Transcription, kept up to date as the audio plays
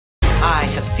I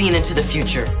have seen into the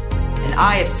future, and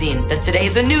I have seen that today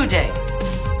is a new day.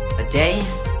 A day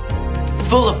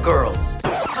full of girls.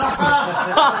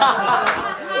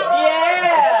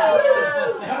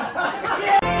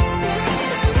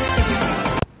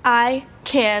 I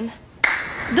can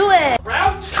do it.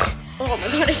 Crouch. Oh my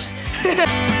gosh.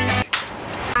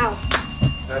 Ow.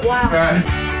 That's wow. Right.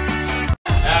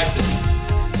 Action.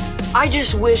 I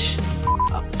just wish.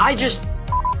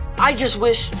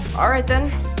 All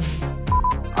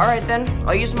right then.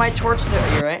 I'll use my torch to.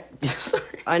 You're right. Sorry.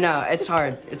 I know. It's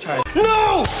hard. It's hard.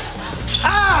 No!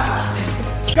 Ah!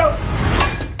 Go.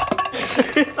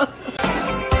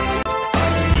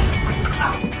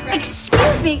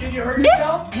 Excuse me. Did you hurt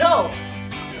yourself? No.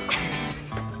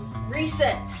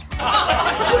 Reset.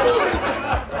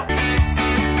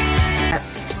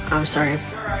 I'm sorry.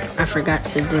 I forgot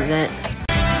to do that.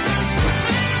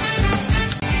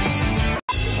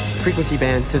 Frequency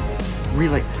band to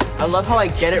relay. I love how I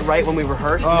get it right when we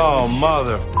rehearse. Oh,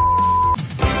 mother.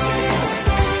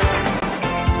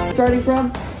 Starting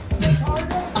from?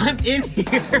 I'm in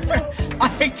here.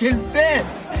 I can fit.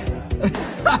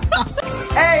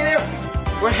 Hey,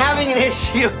 we're having an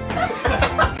issue.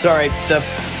 Sorry, the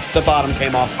bottom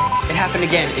came off. It happened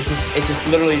again. It just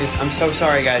literally just. I'm so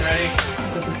sorry, guys. Ready?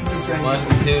 1,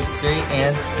 2, 3,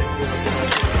 and.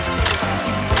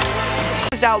 I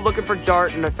was out looking for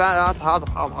Dart and I found out how.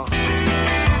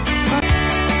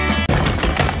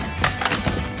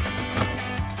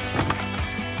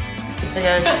 Hey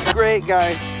guys, great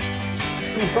guy.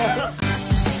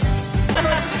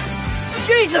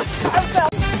 Jesus! I fell.